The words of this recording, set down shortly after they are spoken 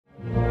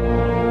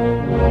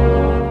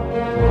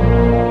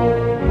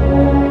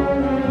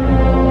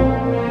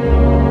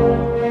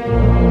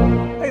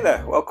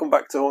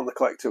The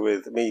Collector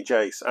with me,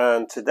 Jace,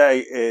 and today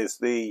is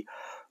the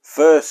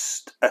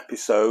first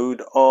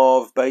episode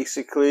of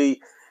basically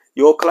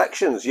your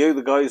collections. You,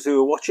 the guys who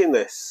are watching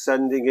this,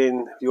 sending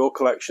in your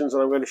collections,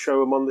 and I'm going to show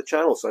them on the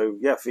channel. So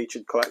yeah,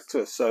 featured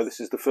collector. So this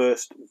is the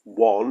first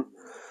one,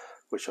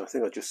 which I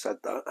think I just said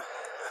that.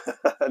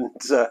 And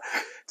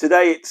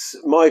today it's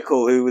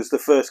Michael, who was the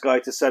first guy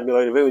to send me a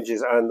load of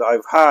images, and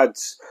I've had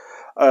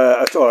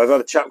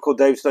a chap called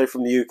Dave today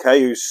from the UK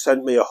who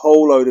sent me a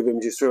whole load of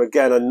images through.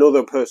 Again,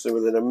 another person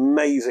with an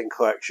amazing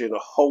collection, a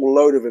whole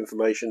load of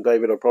information.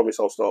 David, I promise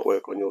I'll start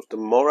work on yours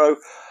tomorrow.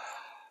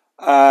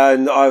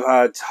 And I've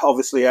had,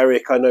 obviously,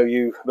 Eric, I know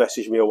you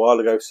messaged me a while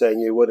ago saying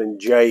you would, and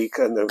Jake,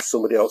 and there was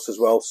somebody else as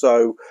well.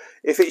 So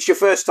if it's your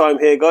first time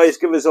here, guys,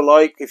 give us a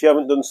like. If you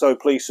haven't done so,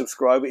 please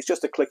subscribe. It's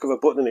just a click of a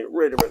button and it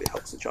really, really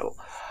helps the channel.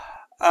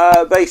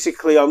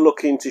 Basically, I'm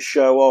looking to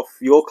show off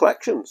your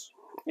collections.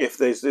 If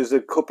there's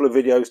a couple of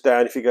videos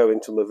down, if you go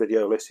into my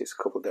video list, it's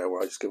a couple down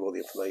where I just give all the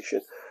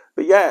information.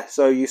 But yeah,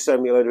 so you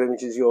send me a load of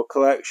images of your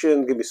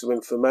collection, give me some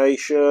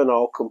information,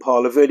 I'll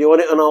compile a video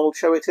on it and I'll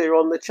show it here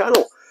on the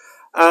channel.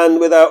 And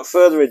without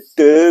further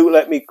ado,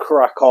 let me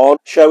crack on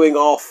showing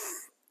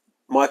off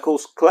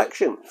Michael's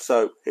collection.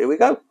 So here we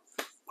go,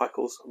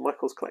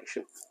 Michael's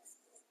collection.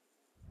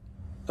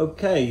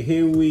 Okay,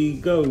 here we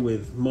go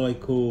with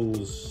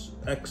Michael's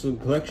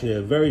excellent collection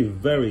here.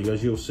 Very,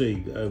 as you'll see,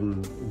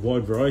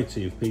 wide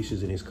variety of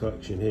pieces in his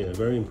collection here.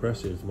 Very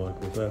impressive,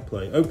 Michael, fair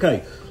play.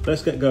 Okay,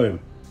 let's get going.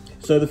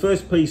 So the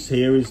first piece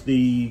here is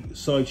the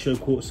Sideshow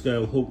quarter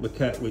scale Hulk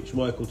maquette, which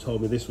Michael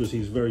told me this was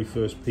his very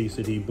first piece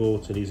that he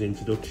bought in his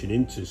introduction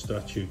into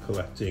statue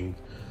collecting.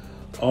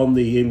 On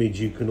the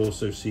image you can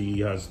also see he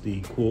has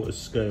the quarter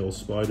scale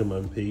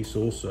Spider-Man piece,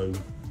 also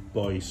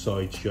by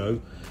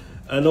Sideshow.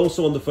 And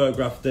also on the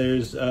photograph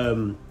there's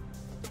Iron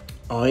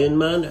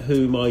Man,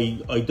 whom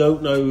I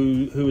don't know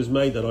who has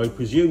made that. I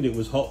presumed it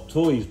was Hot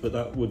Toys, but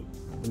that would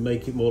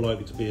make it more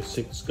likely to be a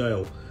 6th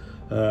scale.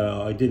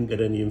 I didn't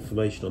get any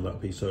information on that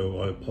piece,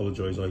 so I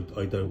apologise,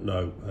 I don't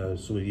know.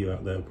 Some of you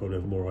out there probably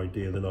have more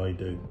idea than I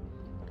do.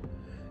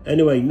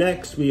 Anyway,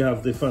 next we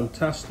have the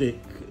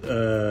fantastic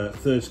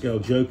 3rd scale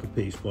Joker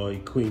piece by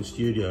Queen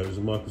Studios,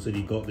 and Michael said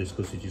he got this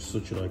because he's just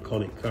such an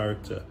iconic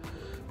character,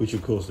 which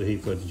of course the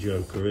Heath Ledger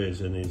Joker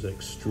is, and is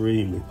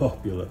extremely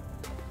popular.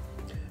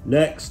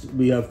 Next,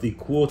 we have the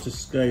quarter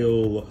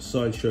scale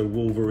Sideshow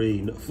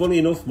Wolverine. Funny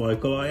enough,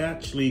 Michael, I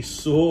actually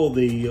saw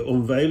the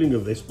unveiling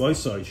of this by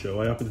Sideshow.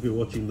 I happened to be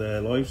watching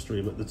their live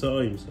stream at the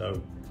time.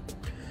 So,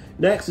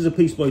 next is a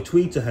piece by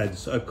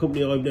Tweeterheads, a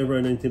company I've never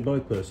owned anything by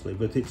personally,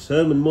 but it's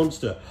Herman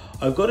Munster.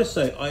 I've got to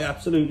say, I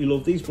absolutely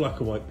love these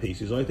black and white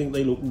pieces. I think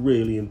they look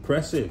really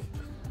impressive.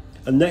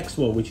 And next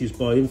one, which is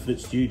by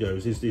Infinite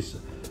Studios, is this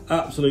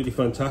absolutely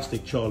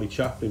fantastic Charlie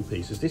Chaplin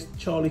piece. Is this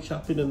Charlie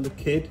Chaplin and the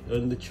kid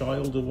and the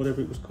child or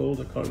whatever it was called?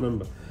 I can't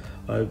remember.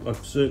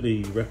 I've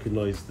certainly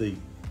recognised the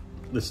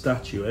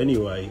statue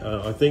anyway.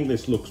 I think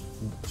this looks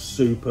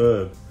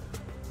superb.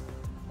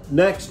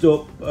 Next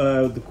up,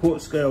 the quarter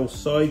scale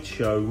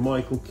Sideshow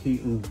Michael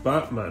Keaton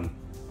Batman,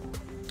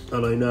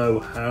 and I know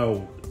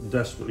how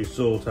desperately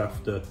sought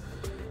after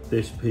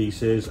this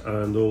piece is,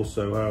 and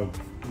also how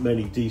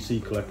many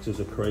DC collectors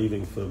are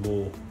craving for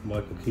more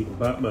Michael Keaton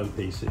Batman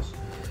pieces.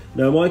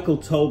 Now, Michael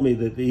told me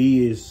that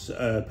he is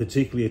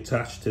particularly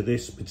attached to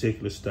this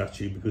particular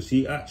statue because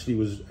he actually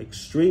was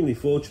extremely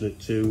fortunate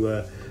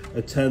to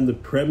attend the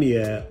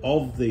premiere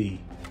of the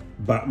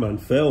Batman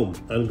film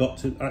and got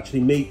to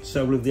actually meet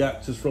several of the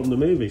actors from the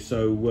movie.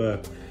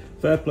 So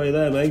fair play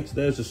there, mate.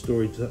 There's a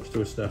story attached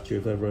to a statue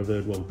if ever I've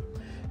heard one.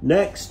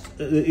 Next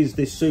is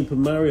this Super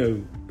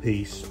Mario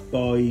piece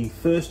by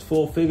First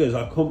Four Figures,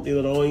 a company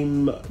that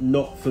I'm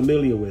not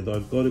familiar with.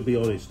 I've got to be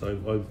honest,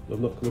 I've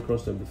not come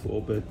across them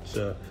before,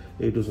 but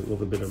who doesn't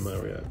love a bit of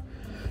Mario?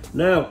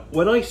 Now,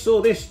 when I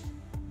saw this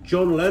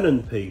John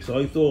Lennon piece,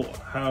 I thought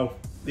how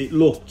it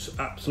looked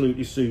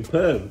absolutely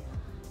superb,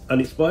 and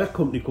it's by a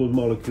company called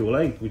Molecule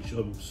 8, which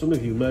some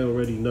of you may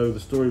already know the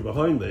story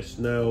behind this.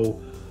 Now,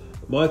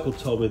 Michael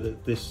told me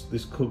that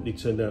this company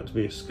turned out to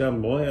be a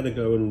scam. I had to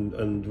go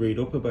and read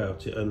up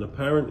about it, and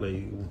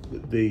apparently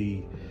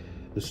the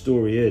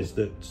story is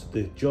that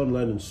the John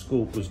Lennon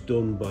sculpt was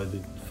done by the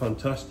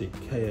fantastic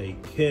K.A.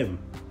 Kim,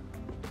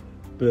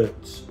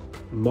 but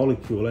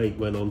Molecule 8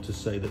 went on to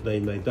say that they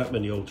made that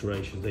many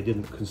alterations they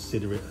didn't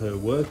consider it her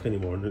work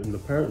anymore, and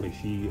apparently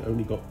she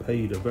only got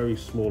paid a very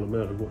small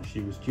amount of what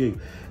she was due.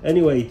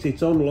 Anyway,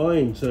 it's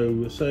online,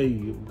 so say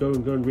go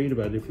and read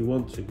about it if you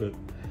want to, but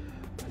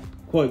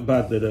quite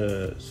bad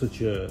that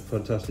such a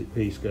fantastic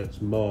piece gets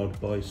marred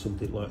by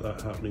something like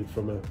that happening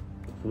from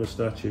a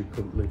statue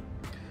company.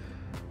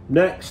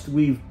 Next,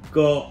 we've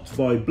got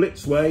by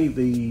Blitzway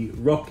the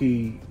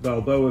Rocky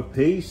Balboa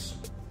piece.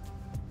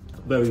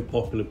 Very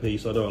popular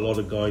piece. I know a lot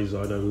of guys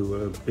I know who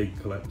are big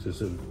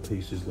collectors of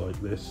pieces like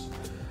this.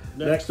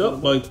 Next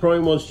up, by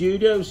Prime One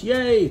Studios,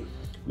 yay!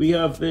 We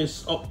have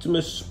this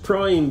Optimus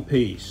Prime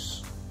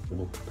piece.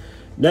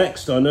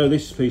 Next, I know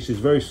this piece is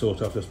very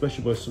sought after,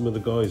 especially by some of the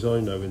guys I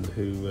know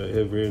who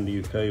are in the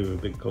UK who are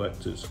big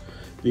collectors.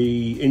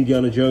 the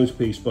Indiana Jones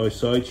piece by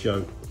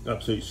Sideshow.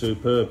 Absolutely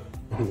superb.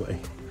 Anyway,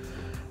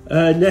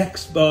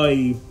 next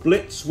by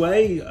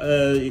Blitzway,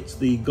 it's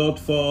The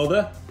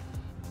Godfather.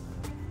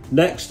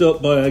 Next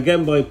up,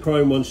 again by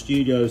Prime One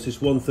Studios, this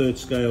 1/3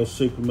 scale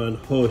Superman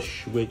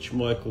Hush, which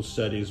Michael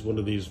said is one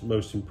of his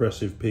most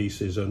impressive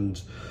pieces,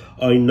 and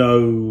I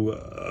know,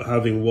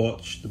 having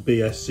watched the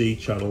BSC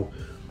channel,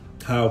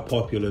 how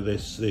popular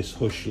this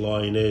Hush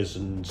line is,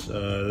 and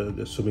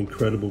there's some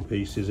incredible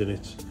pieces in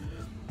it.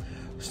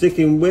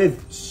 Sticking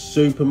with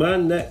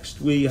Superman,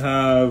 next we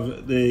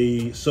have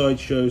the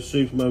Sideshow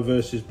Superman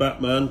vs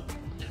Batman.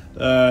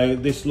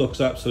 This looks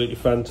absolutely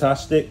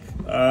fantastic,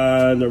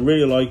 and I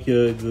really like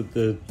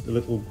the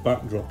little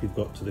backdrop you've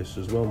got to this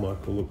as well,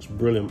 Michael. Looks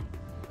brilliant.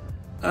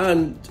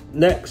 And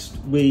next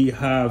we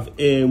have,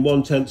 in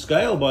 1/10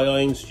 scale by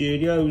Iron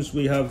Studios,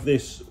 we have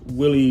this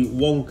Willy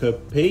Wonka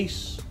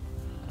piece,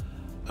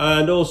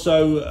 and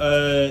also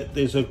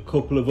there's a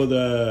couple of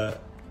other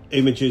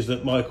images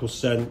that Michael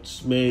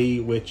sent me,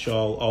 which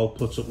I'll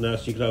put up now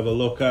so you can have a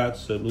look at.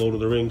 Some Lord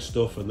of the Rings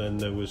stuff, and then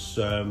there was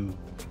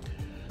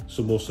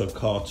some also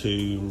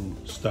cartoon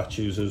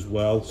statues as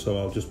well. So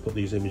I'll just put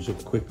these images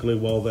up quickly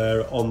while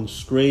they're on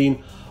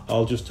screen.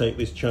 I'll just take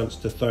this chance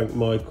to thank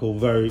Michael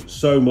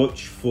so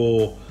much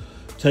for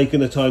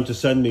taking the time to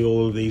send me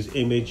all of these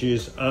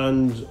images,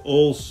 and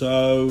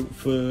also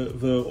for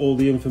all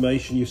the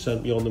information you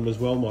sent me on them as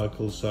well,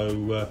 Michael.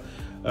 So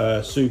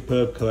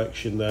superb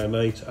collection there,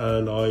 mate,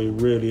 and I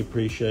really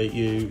appreciate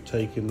you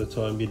taking the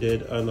time you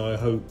did, and I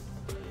hope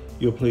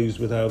you're pleased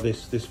with how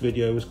this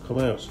video has come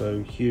out. So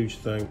huge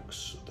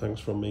thanks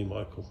from me,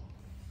 Michael.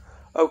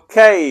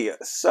 Okay,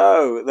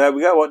 so there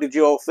we go. What did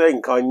you all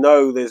think? I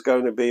know there's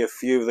going to be a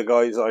few of the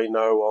guys I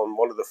know on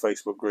one of the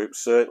Facebook groups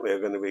certainly are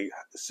going to be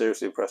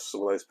seriously impressed with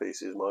some of those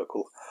pieces,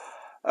 Michael.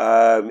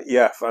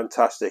 Yeah,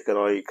 fantastic.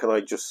 And can I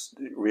just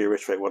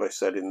reiterate what I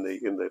said in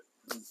the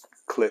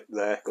clip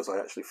there, because I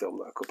actually filmed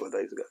that a couple of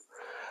days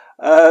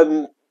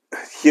ago.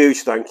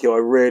 Huge thank you. I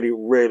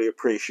really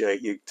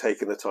appreciate you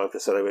taking the time to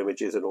send them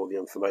images and all the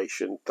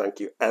information. Thank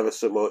you ever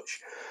so much.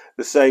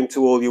 The same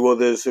to all you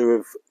others who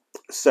have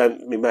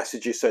sent me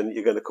messages saying that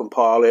you're going to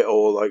compile it,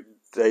 or like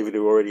David,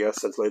 who already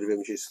has sent a load of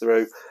images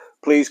through.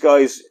 Please,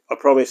 guys, I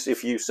promise,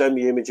 if you send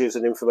me images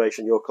and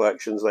information, your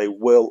collections, they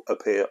will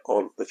appear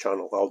on the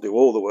channel. I'll do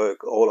all the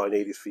work. All I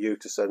need is for you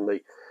to send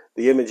me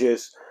the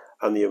images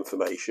and the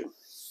information.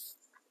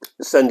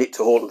 Send it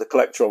to Haunted the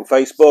Collector on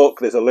Facebook.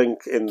 There's a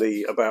link in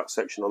the About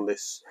section on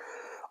this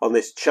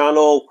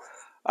channel.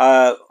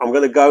 I'm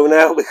going to go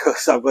now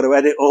because I've got to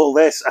edit all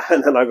this,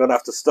 and then I'm going to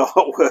have to start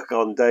work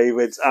on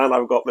David's, and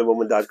I've got my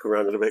mum and dad come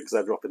around in a bit because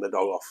they're dropping the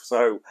dog off.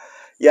 So,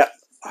 yeah,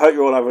 I hope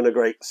you're all having a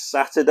great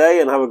Saturday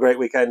and have a great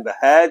weekend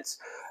ahead.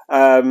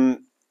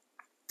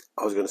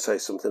 I was going to say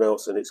something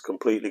else and it's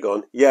completely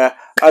gone. Yeah,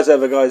 as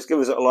ever, guys, give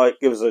us a like,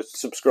 give us a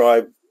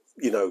subscribe,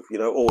 you know,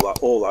 all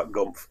that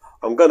gumph.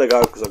 I'm going to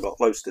go because I've got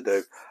loads to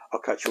do. I'll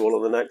catch you all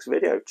on the next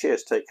video.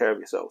 Cheers, take care of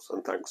yourselves,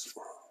 and thanks.